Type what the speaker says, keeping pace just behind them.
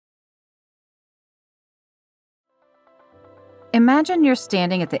Imagine you're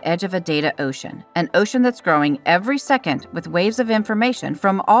standing at the edge of a data ocean, an ocean that's growing every second with waves of information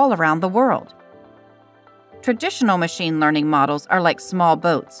from all around the world. Traditional machine learning models are like small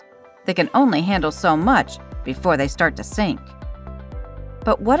boats. They can only handle so much before they start to sink.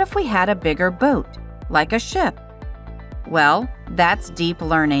 But what if we had a bigger boat, like a ship? Well, that's deep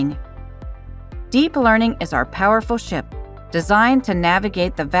learning. Deep learning is our powerful ship, designed to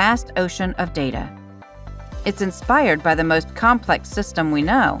navigate the vast ocean of data. It's inspired by the most complex system we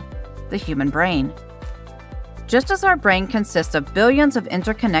know, the human brain. Just as our brain consists of billions of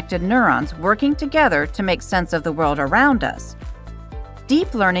interconnected neurons working together to make sense of the world around us,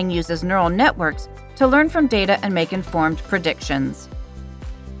 deep learning uses neural networks to learn from data and make informed predictions.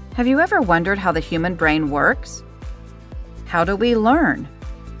 Have you ever wondered how the human brain works? How do we learn?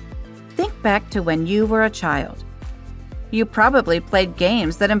 Think back to when you were a child. You probably played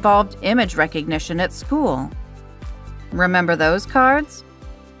games that involved image recognition at school. Remember those cards?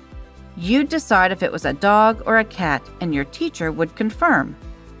 You'd decide if it was a dog or a cat, and your teacher would confirm.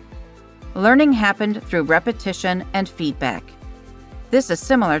 Learning happened through repetition and feedback. This is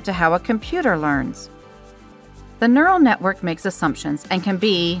similar to how a computer learns. The neural network makes assumptions and can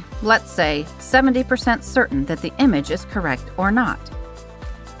be, let's say, 70% certain that the image is correct or not.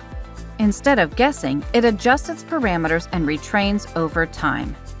 Instead of guessing, it adjusts its parameters and retrains over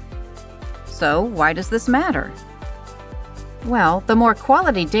time. So, why does this matter? Well, the more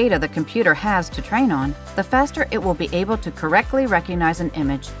quality data the computer has to train on, the faster it will be able to correctly recognize an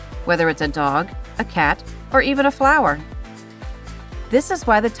image, whether it's a dog, a cat, or even a flower. This is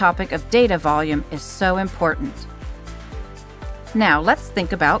why the topic of data volume is so important. Now, let's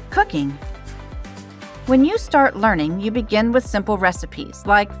think about cooking. When you start learning, you begin with simple recipes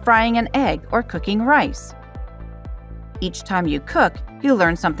like frying an egg or cooking rice. Each time you cook, you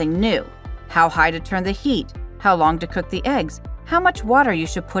learn something new: how high to turn the heat, how long to cook the eggs, how much water you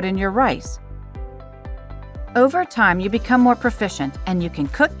should put in your rice. Over time, you become more proficient and you can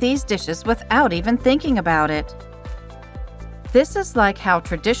cook these dishes without even thinking about it. This is like how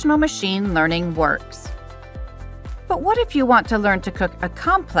traditional machine learning works. But what if you want to learn to cook a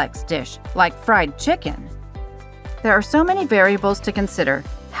complex dish like fried chicken? There are so many variables to consider: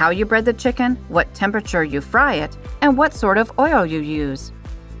 how you bread the chicken, what temperature you fry it, and what sort of oil you use.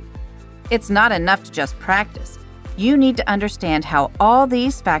 It's not enough to just practice. You need to understand how all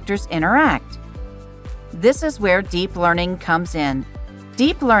these factors interact. This is where deep learning comes in.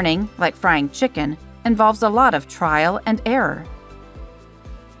 Deep learning, like frying chicken, involves a lot of trial and error.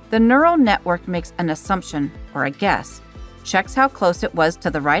 The neural network makes an assumption or a guess, checks how close it was to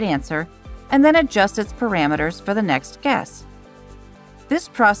the right answer, and then adjusts its parameters for the next guess. This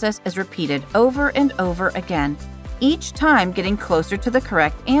process is repeated over and over again, each time getting closer to the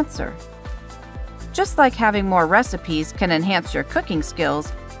correct answer. Just like having more recipes can enhance your cooking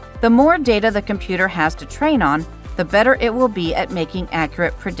skills, the more data the computer has to train on, the better it will be at making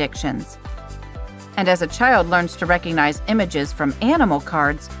accurate predictions. And as a child learns to recognize images from animal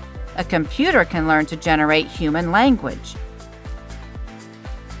cards, a computer can learn to generate human language.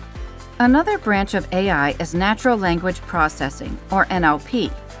 Another branch of AI is natural language processing, or NLP,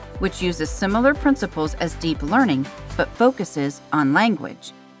 which uses similar principles as deep learning but focuses on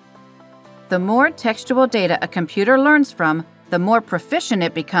language. The more textual data a computer learns from, the more proficient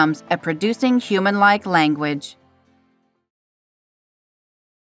it becomes at producing human-like language.